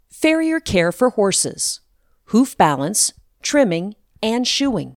Farrier care for horses, hoof balance, trimming, and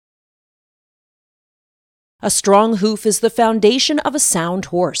shoeing. A strong hoof is the foundation of a sound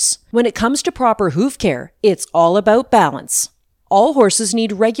horse. When it comes to proper hoof care, it's all about balance. All horses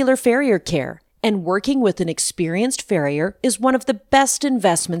need regular farrier care, and working with an experienced farrier is one of the best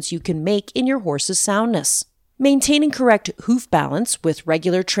investments you can make in your horse's soundness. Maintaining correct hoof balance with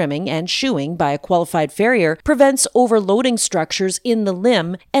regular trimming and shoeing by a qualified farrier prevents overloading structures in the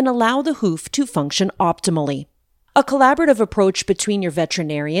limb and allow the hoof to function optimally. A collaborative approach between your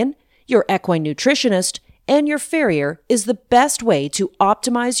veterinarian, your equine nutritionist, and your farrier is the best way to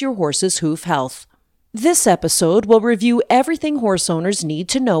optimize your horse's hoof health. This episode will review everything horse owners need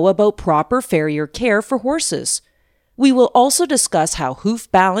to know about proper farrier care for horses. We will also discuss how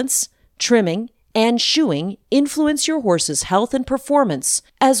hoof balance, trimming, and shoeing influence your horse's health and performance,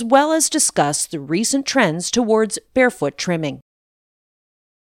 as well as discuss the recent trends towards barefoot trimming.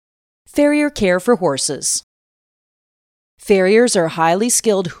 Farrier care for horses. Farriers are highly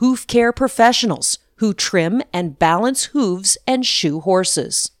skilled hoof care professionals who trim and balance hooves and shoe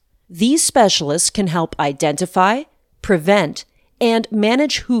horses. These specialists can help identify, prevent, and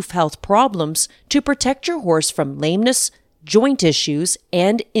manage hoof health problems to protect your horse from lameness, joint issues,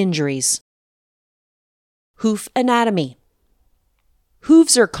 and injuries. Hoof anatomy.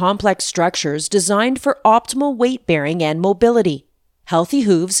 Hooves are complex structures designed for optimal weight bearing and mobility. Healthy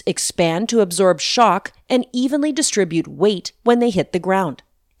hooves expand to absorb shock and evenly distribute weight when they hit the ground.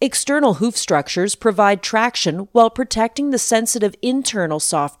 External hoof structures provide traction while protecting the sensitive internal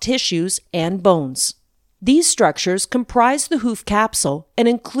soft tissues and bones. These structures comprise the hoof capsule and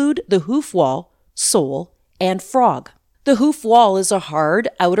include the hoof wall, sole, and frog. The hoof wall is a hard,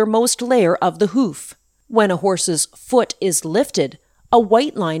 outermost layer of the hoof. When a horse's foot is lifted, a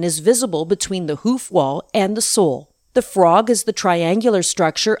white line is visible between the hoof wall and the sole. The frog is the triangular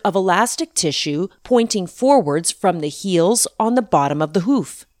structure of elastic tissue pointing forwards from the heels on the bottom of the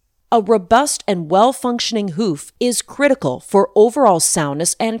hoof. A robust and well-functioning hoof is critical for overall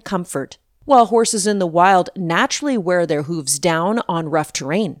soundness and comfort. While horses in the wild naturally wear their hooves down on rough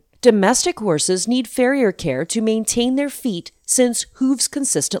terrain, domestic horses need farrier care to maintain their feet since hooves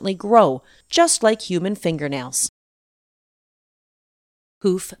consistently grow, just like human fingernails.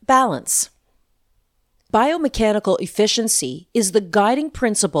 Hoof balance. Biomechanical efficiency is the guiding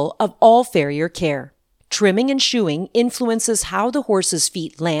principle of all farrier care. Trimming and shoeing influences how the horse's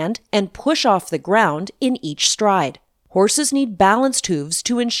feet land and push off the ground in each stride. Horses need balanced hooves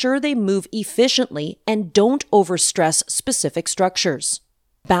to ensure they move efficiently and don't overstress specific structures.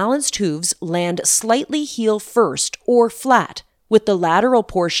 Balanced hooves land slightly heel first or flat, with the lateral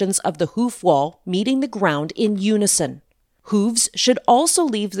portions of the hoof wall meeting the ground in unison. Hooves should also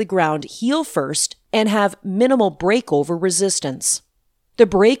leave the ground heel first and have minimal breakover resistance. The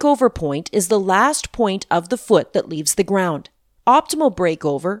breakover point is the last point of the foot that leaves the ground. Optimal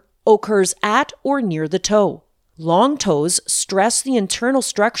breakover occurs at or near the toe. Long toes stress the internal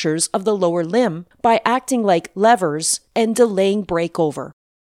structures of the lower limb by acting like levers and delaying breakover.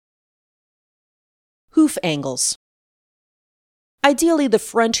 Hoof angles. Ideally, the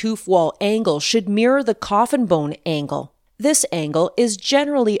front hoof wall angle should mirror the coffin bone angle. This angle is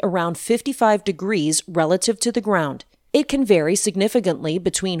generally around 55 degrees relative to the ground. It can vary significantly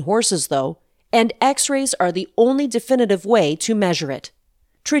between horses, though, and X-rays are the only definitive way to measure it.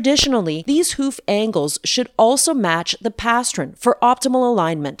 Traditionally, these hoof angles should also match the pastern for optimal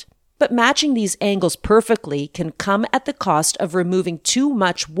alignment, but matching these angles perfectly can come at the cost of removing too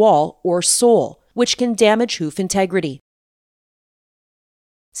much wall or sole, which can damage hoof integrity.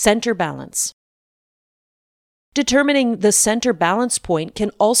 Center balance. Determining the center balance point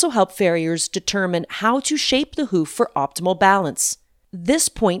can also help farriers determine how to shape the hoof for optimal balance. This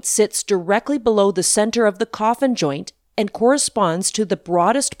point sits directly below the center of the coffin joint and corresponds to the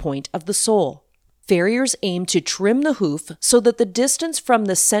broadest point of the sole. Farriers aim to trim the hoof so that the distance from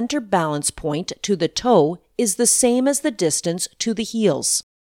the center balance point to the toe is the same as the distance to the heels.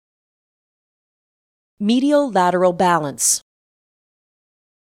 Medial lateral balance.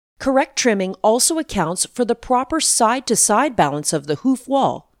 Correct trimming also accounts for the proper side-to-side balance of the hoof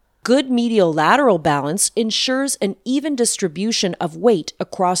wall. Good medial lateral balance ensures an even distribution of weight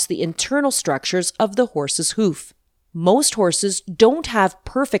across the internal structures of the horse's hoof. Most horses don't have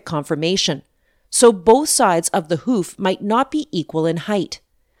perfect conformation, so both sides of the hoof might not be equal in height.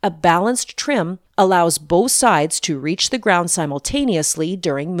 A balanced trim allows both sides to reach the ground simultaneously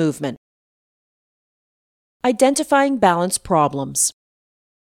during movement. Identifying balance problems.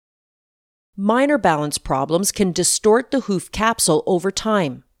 Minor balance problems can distort the hoof capsule over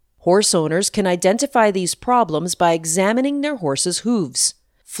time. Horse owners can identify these problems by examining their horse's hooves.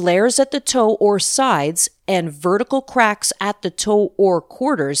 Flares at the toe or sides and vertical cracks at the toe or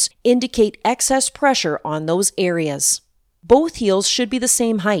quarters indicate excess pressure on those areas. Both heels should be the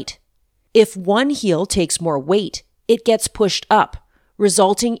same height. If one heel takes more weight, it gets pushed up,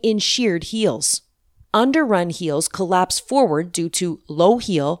 resulting in sheared heels. Underrun heels collapse forward due to low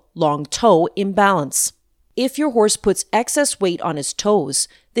heel, long toe imbalance. If your horse puts excess weight on his toes,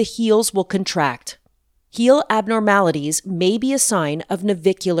 the heels will contract. Heel abnormalities may be a sign of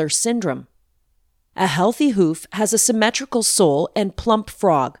navicular syndrome. A healthy hoof has a symmetrical sole and plump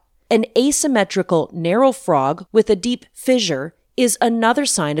frog. An asymmetrical, narrow frog with a deep fissure is another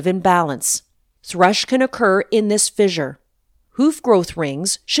sign of imbalance. Thrush can occur in this fissure. Hoof growth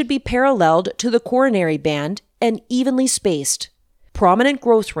rings should be paralleled to the coronary band and evenly spaced. Prominent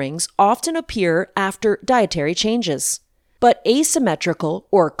growth rings often appear after dietary changes, but asymmetrical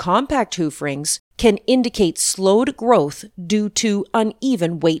or compact hoof rings can indicate slowed growth due to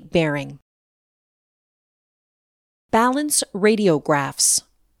uneven weight bearing. Balance radiographs.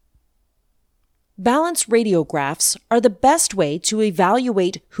 Balance radiographs are the best way to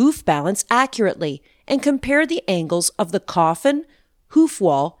evaluate hoof balance accurately and compare the angles of the coffin, hoof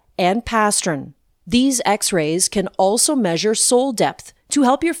wall, and pastern. These X-rays can also measure sole depth to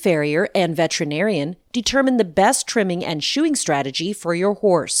help your farrier and veterinarian determine the best trimming and shoeing strategy for your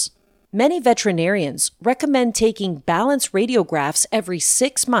horse. Many veterinarians recommend taking balance radiographs every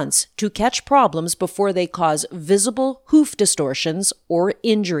 6 months to catch problems before they cause visible hoof distortions or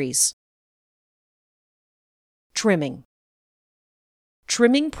injuries. Trimming.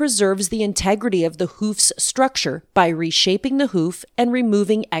 Trimming preserves the integrity of the hoof's structure by reshaping the hoof and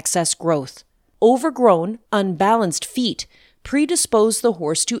removing excess growth. Overgrown, unbalanced feet predispose the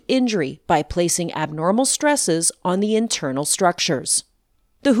horse to injury by placing abnormal stresses on the internal structures.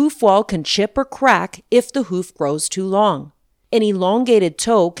 The hoof wall can chip or crack if the hoof grows too long. An elongated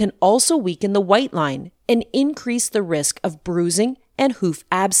toe can also weaken the white line and increase the risk of bruising and hoof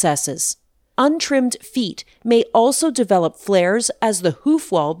abscesses. Untrimmed feet may also develop flares as the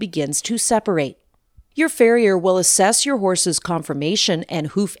hoof wall begins to separate. Your farrier will assess your horse's conformation and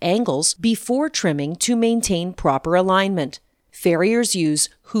hoof angles before trimming to maintain proper alignment. Farriers use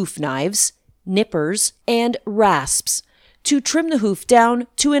hoof knives, nippers, and rasps to trim the hoof down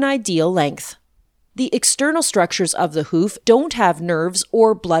to an ideal length. The external structures of the hoof don't have nerves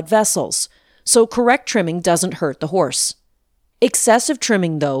or blood vessels, so correct trimming doesn't hurt the horse. Excessive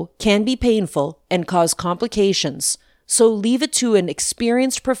trimming, though, can be painful and cause complications, so leave it to an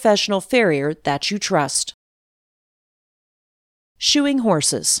experienced professional farrier that you trust. Shoeing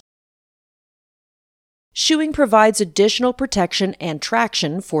horses. Shoeing provides additional protection and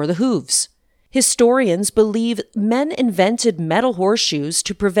traction for the hooves. Historians believe men invented metal horseshoes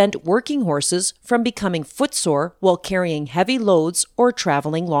to prevent working horses from becoming footsore while carrying heavy loads or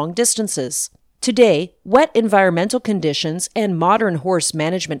traveling long distances. Today, wet environmental conditions and modern horse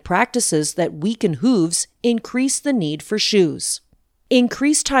management practices that weaken hooves increase the need for shoes.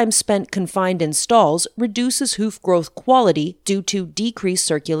 Increased time spent confined in stalls reduces hoof growth quality due to decreased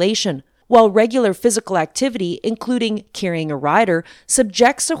circulation, while regular physical activity, including carrying a rider,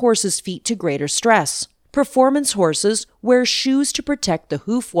 subjects a horse's feet to greater stress. Performance horses wear shoes to protect the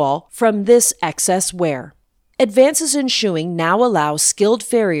hoof wall from this excess wear. Advances in shoeing now allow skilled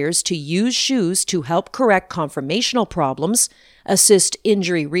farriers to use shoes to help correct conformational problems, assist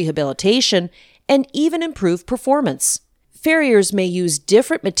injury rehabilitation, and even improve performance. Farriers may use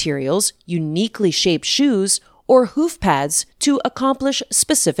different materials, uniquely shaped shoes, or hoof pads to accomplish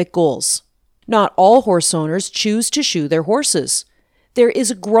specific goals. Not all horse owners choose to shoe their horses. There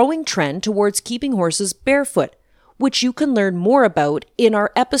is a growing trend towards keeping horses barefoot, which you can learn more about in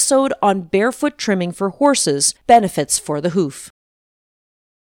our episode on barefoot trimming for horses, benefits for the hoof.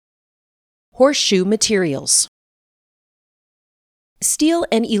 Horseshoe materials. Steel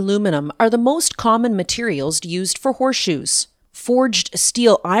and aluminum are the most common materials used for horseshoes. Forged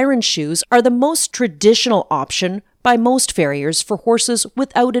steel iron shoes are the most traditional option by most farriers for horses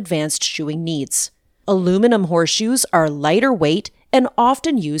without advanced shoeing needs. Aluminum horseshoes are lighter weight and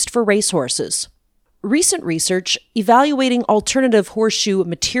often used for racehorses. Recent research evaluating alternative horseshoe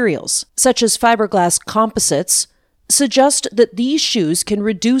materials, such as fiberglass composites, suggest that these shoes can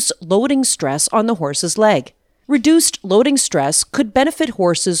reduce loading stress on the horse's leg. Reduced loading stress could benefit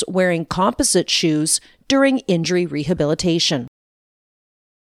horses wearing composite shoes during injury rehabilitation.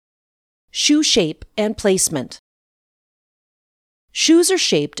 Shoe shape and placement. Shoes are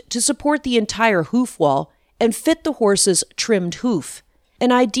shaped to support the entire hoof wall and fit the horse's trimmed hoof.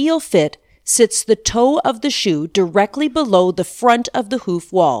 An ideal fit sits the toe of the shoe directly below the front of the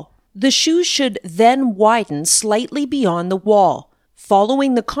hoof wall. The shoe should then widen slightly beyond the wall,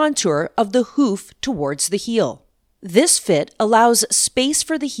 following the contour of the hoof towards the heel. This fit allows space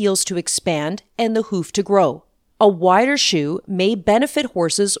for the heels to expand and the hoof to grow. A wider shoe may benefit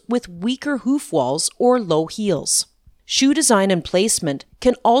horses with weaker hoof walls or low heels. Shoe design and placement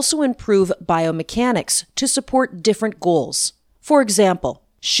can also improve biomechanics to support different goals. For example,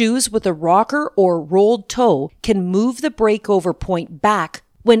 shoes with a rocker or rolled toe can move the breakover point back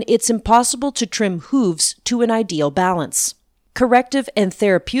when it's impossible to trim hooves to an ideal balance. Corrective and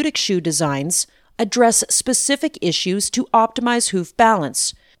therapeutic shoe designs address specific issues to optimize hoof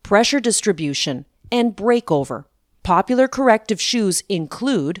balance, pressure distribution, and breakover. Popular corrective shoes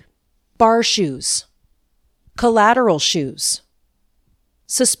include bar shoes, collateral shoes,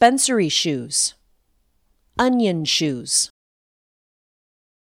 suspensory shoes, onion shoes.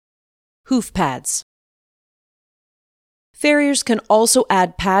 Hoof pads. Farriers can also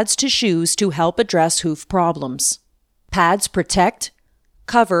add pads to shoes to help address hoof problems. Pads protect,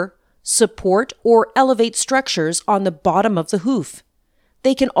 cover, support, or elevate structures on the bottom of the hoof.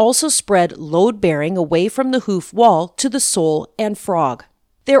 They can also spread load-bearing away from the hoof wall to the sole and frog.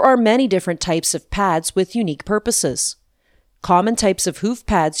 There are many different types of pads with unique purposes. Common types of hoof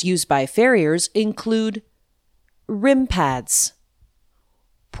pads used by farriers include rim pads,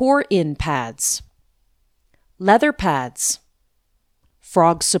 pour-in pads, leather pads,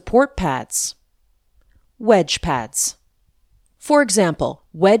 frog support pads, wedge pads. For example,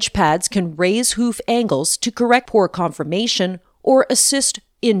 wedge pads can raise hoof angles to correct poor conformation or assist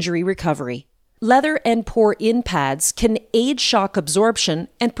injury recovery. Leather and pour-in pads can aid shock absorption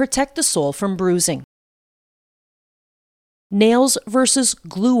and protect the sole from bruising. Nails versus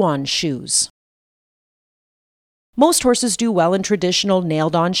glue-on shoes. Most horses do well in traditional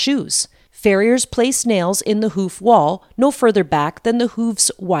nailed-on shoes. Farriers place nails in the hoof wall no further back than the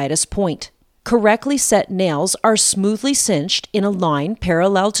hoof's widest point. Correctly set nails are smoothly cinched in a line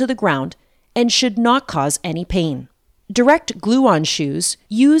parallel to the ground and should not cause any pain. Direct glue-on shoes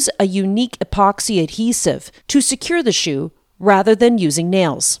use a unique epoxy adhesive to secure the shoe rather than using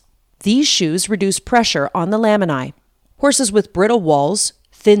nails. These shoes reduce pressure on the laminae. Horses with brittle walls,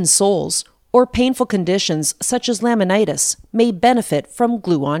 thin soles, or painful conditions such as laminitis may benefit from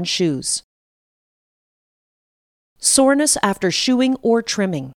glue-on shoes. Soreness after shoeing or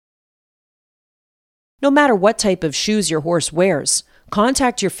trimming. No matter what type of shoes your horse wears,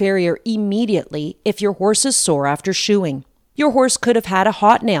 contact your farrier immediately if your horse is sore after shoeing. Your horse could have had a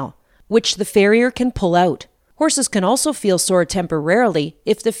hot nail, which the farrier can pull out. Horses can also feel sore temporarily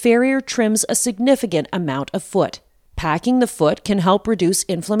if the farrier trims a significant amount of foot. Packing the foot can help reduce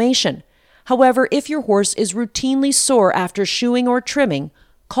inflammation. However, if your horse is routinely sore after shoeing or trimming,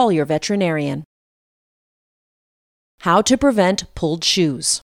 call your veterinarian. How to prevent pulled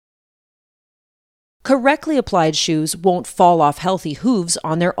shoes. Correctly applied shoes won't fall off healthy hooves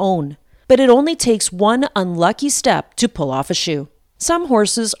on their own, but it only takes one unlucky step to pull off a shoe. Some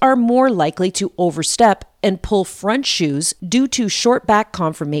horses are more likely to overstep and pull front shoes due to short back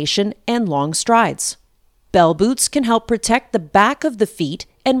conformation and long strides. Bell boots can help protect the back of the feet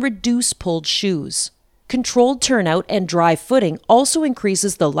and reduce pulled shoes. Controlled turnout and dry footing also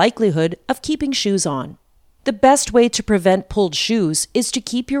increases the likelihood of keeping shoes on. The best way to prevent pulled shoes is to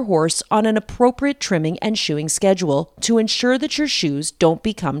keep your horse on an appropriate trimming and shoeing schedule to ensure that your shoes don't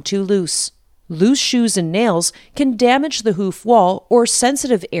become too loose. Loose shoes and nails can damage the hoof wall or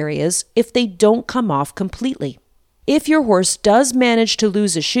sensitive areas if they don't come off completely. If your horse does manage to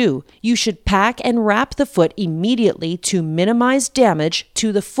lose a shoe, you should pack and wrap the foot immediately to minimize damage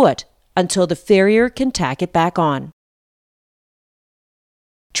to the foot until the farrier can tack it back on.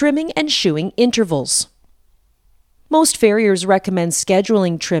 Trimming and shoeing intervals. Most farriers recommend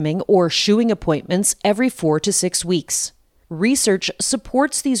scheduling trimming or shoeing appointments every 4 to 6 weeks. Research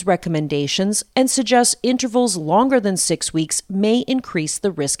supports these recommendations and suggests intervals longer than 6 weeks may increase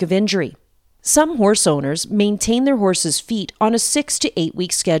the risk of injury. Some horse owners maintain their horse's feet on a 6 to 8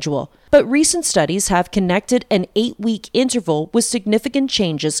 week schedule, but recent studies have connected an 8-week interval with significant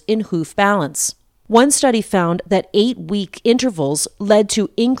changes in hoof balance. One study found that 8-week intervals led to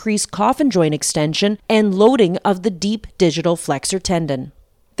increased coffin joint extension and loading of the deep digital flexor tendon.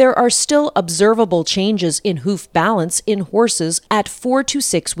 There are still observable changes in hoof balance in horses at 4 to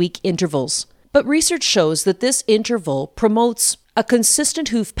 6 week intervals, but research shows that this interval promotes a consistent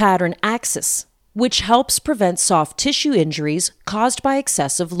hoof pattern axis, which helps prevent soft tissue injuries caused by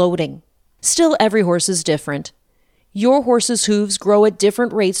excessive loading. Still, every horse is different. Your horse's hooves grow at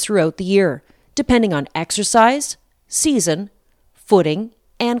different rates throughout the year, depending on exercise, season, footing,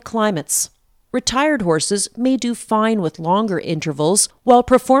 and climates. Retired horses may do fine with longer intervals, while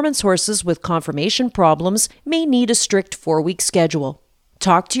performance horses with conformation problems may need a strict 4-week schedule.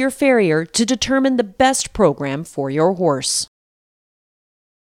 Talk to your farrier to determine the best program for your horse.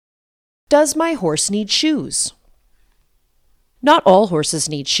 Does my horse need shoes? Not all horses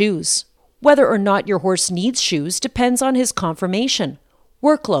need shoes. Whether or not your horse needs shoes depends on his conformation,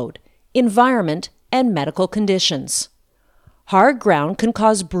 workload, environment, and medical conditions. Hard ground can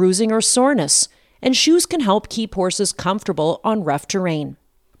cause bruising or soreness, and shoes can help keep horses comfortable on rough terrain.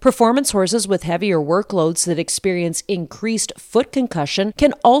 Performance horses with heavier workloads that experience increased foot concussion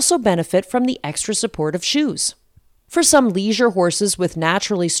can also benefit from the extra support of shoes. For some leisure horses with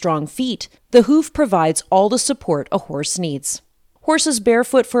naturally strong feet, the hoof provides all the support a horse needs. Horses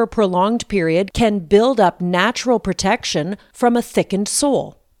barefoot for a prolonged period can build up natural protection from a thickened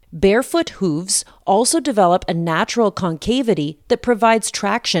sole. Barefoot hooves also develop a natural concavity that provides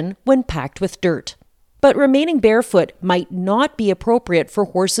traction when packed with dirt. But remaining barefoot might not be appropriate for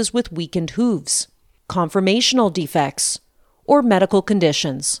horses with weakened hooves, conformational defects, or medical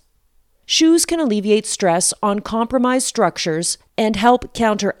conditions. Shoes can alleviate stress on compromised structures and help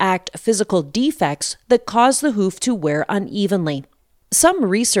counteract physical defects that cause the hoof to wear unevenly. Some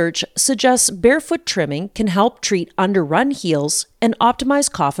research suggests barefoot trimming can help treat underrun heels and optimize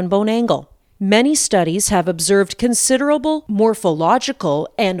coffin bone angle. Many studies have observed considerable morphological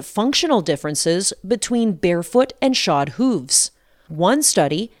and functional differences between barefoot and shod hooves. One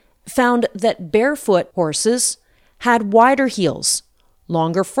study found that barefoot horses had wider heels,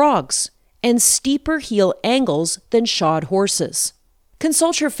 longer frogs, and steeper heel angles than shod horses.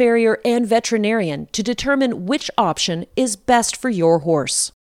 Consult your farrier and veterinarian to determine which option is best for your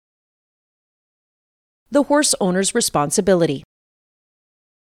horse. The horse owner's responsibility.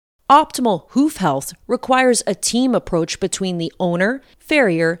 Optimal hoof health requires a team approach between the owner,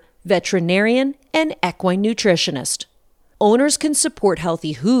 farrier, veterinarian, and equine nutritionist. Owners can support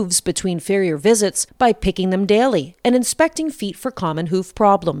healthy hooves between farrier visits by picking them daily and inspecting feet for common hoof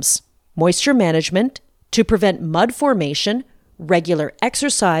problems. Moisture management to prevent mud formation, regular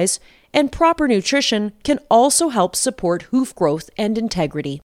exercise, and proper nutrition can also help support hoof growth and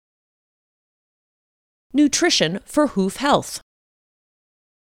integrity. Nutrition for hoof health.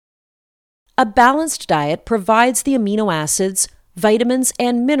 A balanced diet provides the amino acids, vitamins,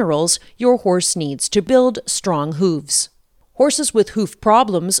 and minerals your horse needs to build strong hooves. Horses with hoof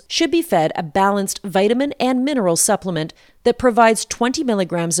problems should be fed a balanced vitamin and mineral supplement that provides 20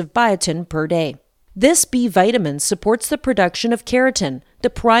 milligrams of biotin per day. This B vitamin supports the production of keratin, the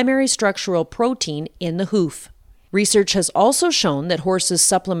primary structural protein in the hoof. Research has also shown that horses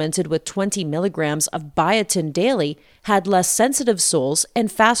supplemented with 20 milligrams of biotin daily had less sensitive soles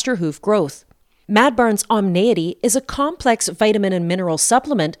and faster hoof growth. Madbarn's Omneity is a complex vitamin and mineral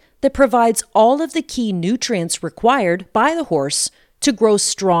supplement that provides all of the key nutrients required by the horse to grow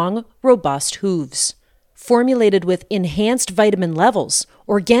strong, robust hooves. Formulated with enhanced vitamin levels,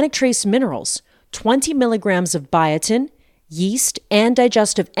 organic trace minerals, 20 milligrams of biotin, yeast, and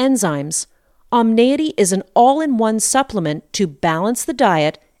digestive enzymes, Omneity is an all-in-one supplement to balance the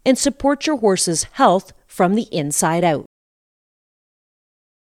diet and support your horse's health from the inside out.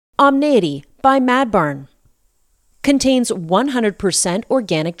 Omneity by Madbarn contains 100%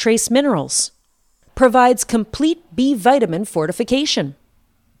 organic trace minerals, provides complete B vitamin fortification,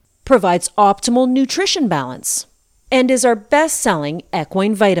 provides optimal nutrition balance, and is our best-selling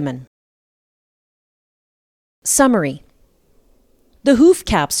equine vitamin. Summary. The hoof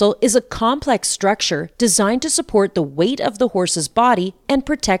capsule is a complex structure designed to support the weight of the horse's body and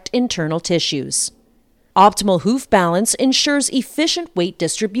protect internal tissues. Optimal hoof balance ensures efficient weight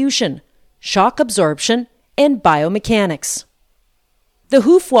distribution, shock absorption, and biomechanics. The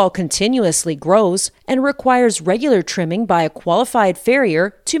hoof wall continuously grows and requires regular trimming by a qualified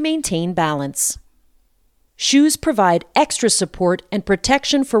farrier to maintain balance. Shoes provide extra support and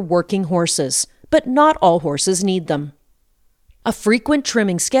protection for working horses, but not all horses need them. A frequent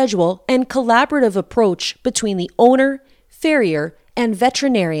trimming schedule and collaborative approach between the owner, farrier, and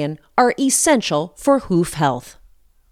veterinarian are essential for hoof health.